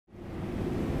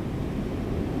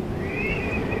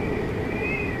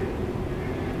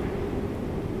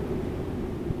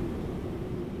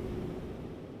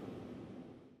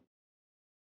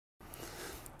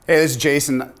Hey, this is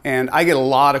Jason, and I get a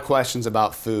lot of questions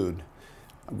about food,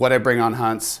 what I bring on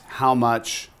hunts, how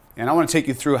much, and I want to take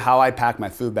you through how I pack my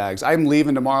food bags. I'm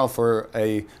leaving tomorrow for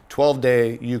a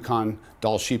 12-day Yukon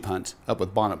sheep hunt up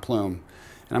with Bonnet Plume,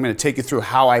 and I'm going to take you through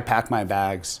how I pack my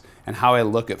bags and how I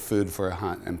look at food for a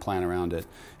hunt and plan around it.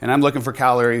 And I'm looking for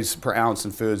calories per ounce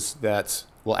in foods that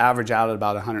will average out at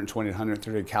about 120 to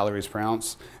 130 calories per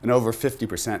ounce and over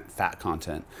 50% fat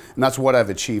content. And that's what I've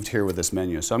achieved here with this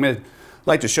menu. So I'm going to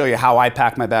like to show you how I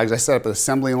pack my bags. I set up an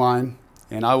assembly line,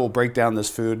 and I will break down this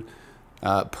food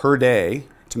per day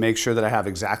to make sure that I have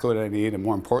exactly what I need, and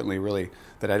more importantly, really,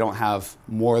 that I don't have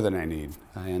more than I need.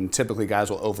 And typically guys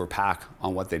will overpack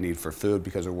on what they need for food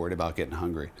because they're worried about getting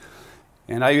hungry.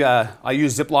 And I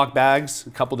use Ziploc bags, a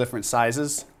couple different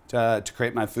sizes to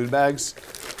create my food bags.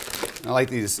 I like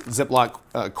these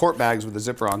Ziploc quart bags with a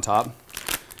zipper on top.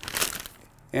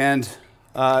 And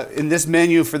in this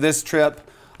menu for this trip,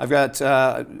 I've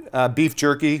got beef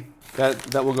jerky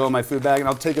that will go in my food bag, and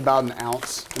I'll take about an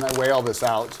ounce, and I weigh all this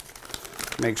out,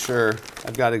 make sure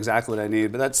I've got exactly what I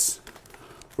need. But that's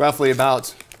roughly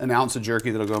about an ounce of jerky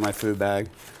that'll go in my food bag.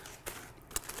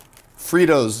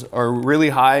 Fritos are really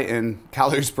high in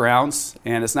calories per ounce,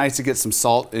 and it's nice to get some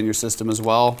salt in your system as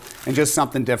well, and just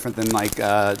something different than like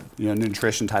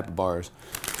nutrition type of bars.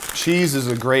 Cheese is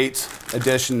a great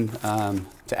addition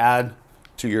to add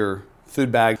to your food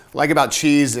bag. What I like about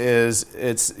cheese is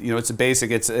it's a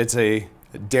basic, it's a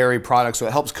dairy product, so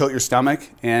it helps coat your stomach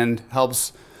and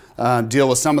helps deal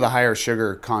with some of the higher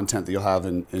sugar content that you'll have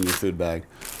in your food bag.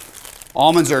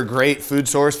 Almonds are a great food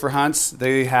source for hunts.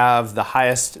 They have the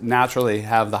highest, naturally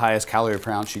have the highest calorie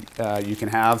per ounce you can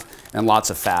have, and lots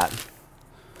of fat.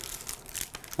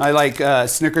 I like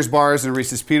Snickers bars and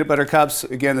Reese's peanut butter cups.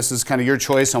 Again, this is kind of your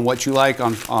choice on what you like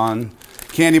on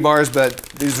candy bars, but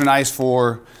these are nice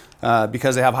for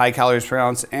because they have high calories per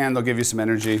ounce and they'll give you some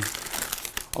energy.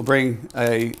 I'll bring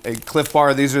a Clif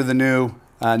bar. These are the new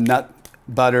nut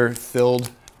butter filled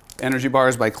energy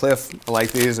bars by Clif. I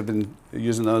like these. I've been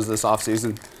using those this off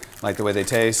season. I like the way they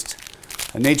taste.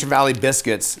 Nature Valley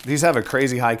Biscuits. These have a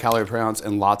crazy high calorie per ounce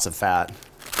and lots of fat.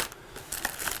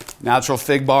 Natural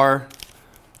fig bar.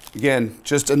 Again,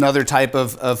 just another type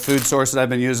of food source that I've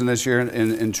been using this year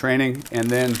in training. And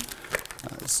then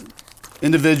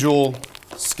individual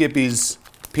Skippy's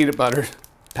peanut butter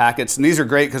packets. And these are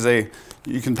great because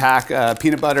you can pack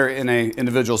peanut butter in an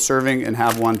individual serving and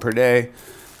have one per day.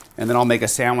 And then I'll make a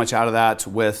sandwich out of that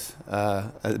with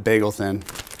a bagel thin.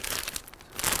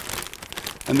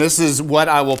 And this is what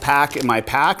I will pack in my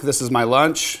pack. This is my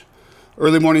lunch,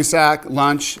 early morning snack,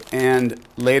 lunch, and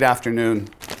late afternoon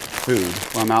food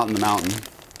while I'm out in the mountain.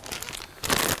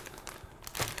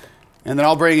 And then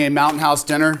I'll bring a Mountain House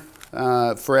dinner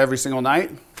for every single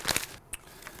night,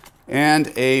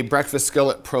 and a breakfast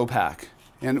skillet pro pack.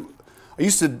 And I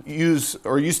used to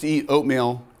eat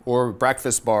oatmeal or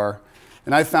breakfast bar,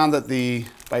 and I found that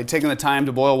by taking the time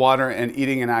to boil water and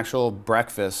eating an actual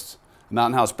breakfast, a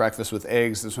Mountain House breakfast with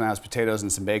eggs, this one has potatoes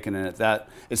and some bacon in it, that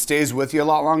it stays with you a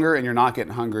lot longer and you're not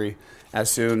getting hungry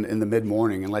as soon in the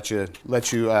mid-morning, and let you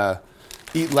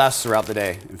eat less throughout the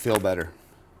day and feel better.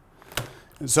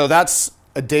 And so that's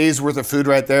a day's worth of food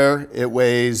right there. It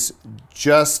weighs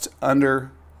just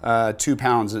under 2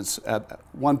 pounds. It's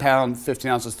 1 pound,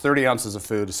 15 ounces, 30 ounces of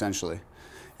food essentially.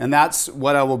 And that's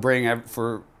what I will bring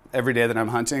for every day that I'm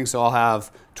hunting. So I'll have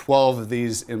 12 of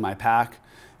these in my pack.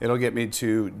 It'll get me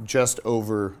to just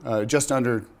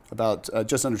under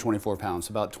 24 pounds,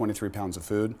 about 23 pounds of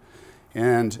food.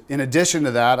 And in addition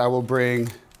to that, I will bring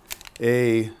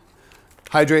a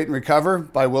Hydrate and Recover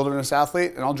by Wilderness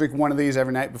Athlete, and I'll drink one of these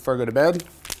every night before I go to bed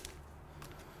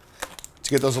to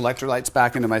get those electrolytes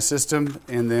back into my system.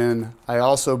 And then I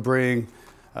also bring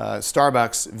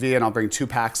Starbucks V, and I'll bring 2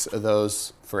 packs of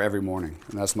those for every morning.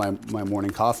 And that's my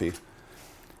morning coffee.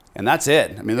 And that's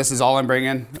it. I mean, this is all I'm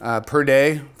bringing per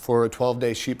day for a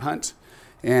 12-day sheep hunt.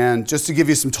 And just to give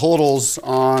you some totals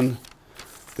on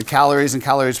the calories and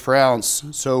calories per ounce.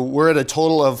 So we're at a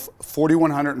total of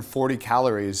 4,140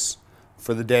 calories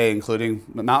for the day, including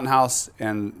the Mountain House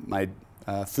and my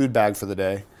food bag for the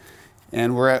day.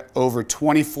 And we're at over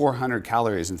 2,400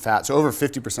 calories in fat, so over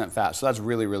 50% fat. So that's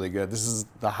really, really good. This is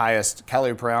the highest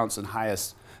calorie per ounce and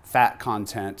highest fat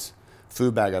content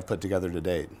food bag I've put together to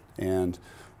date. And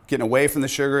getting away from the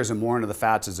sugars and more into the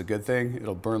fats is a good thing.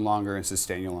 It'll burn longer and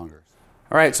sustain you longer.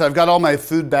 All right, so I've got all my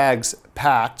food bags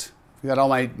packed. I've got all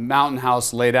my Mountain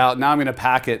House laid out. Now I'm gonna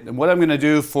pack it. And what I'm gonna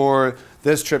do for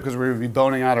this trip, because we're gonna be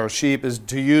boning out our sheep, is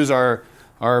to use our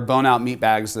bone out meat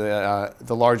bags, the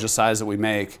largest size that we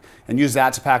make, and use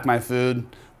that to pack my food.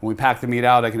 When we pack the meat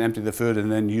out, I can empty the food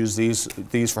and then use these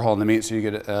for hauling the meat, so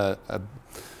you get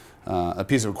a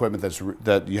piece of equipment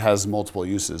that has multiple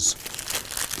uses.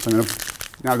 So I'm going to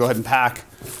now go ahead and pack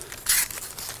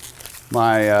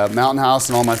my Mountain House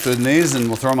and all my food in these, and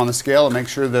we'll throw them on the scale and make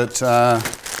sure that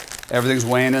everything's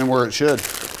weighing in where it should.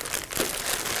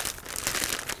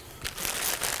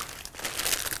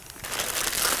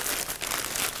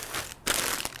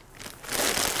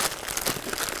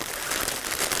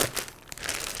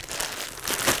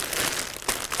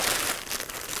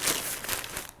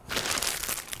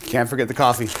 Can't forget the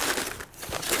coffee.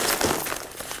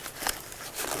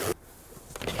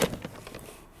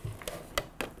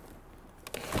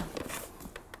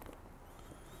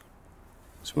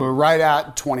 So we're right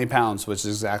at 20 pounds, which is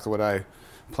exactly what I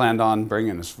planned on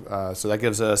bringing. So that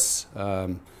gives us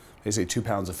basically 2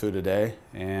 pounds of food a day,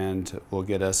 and will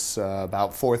get us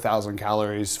about 4,000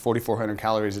 calories, 4,400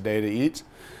 calories a day to eat.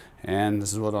 And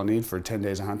this is what I'll need for 10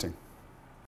 days of hunting.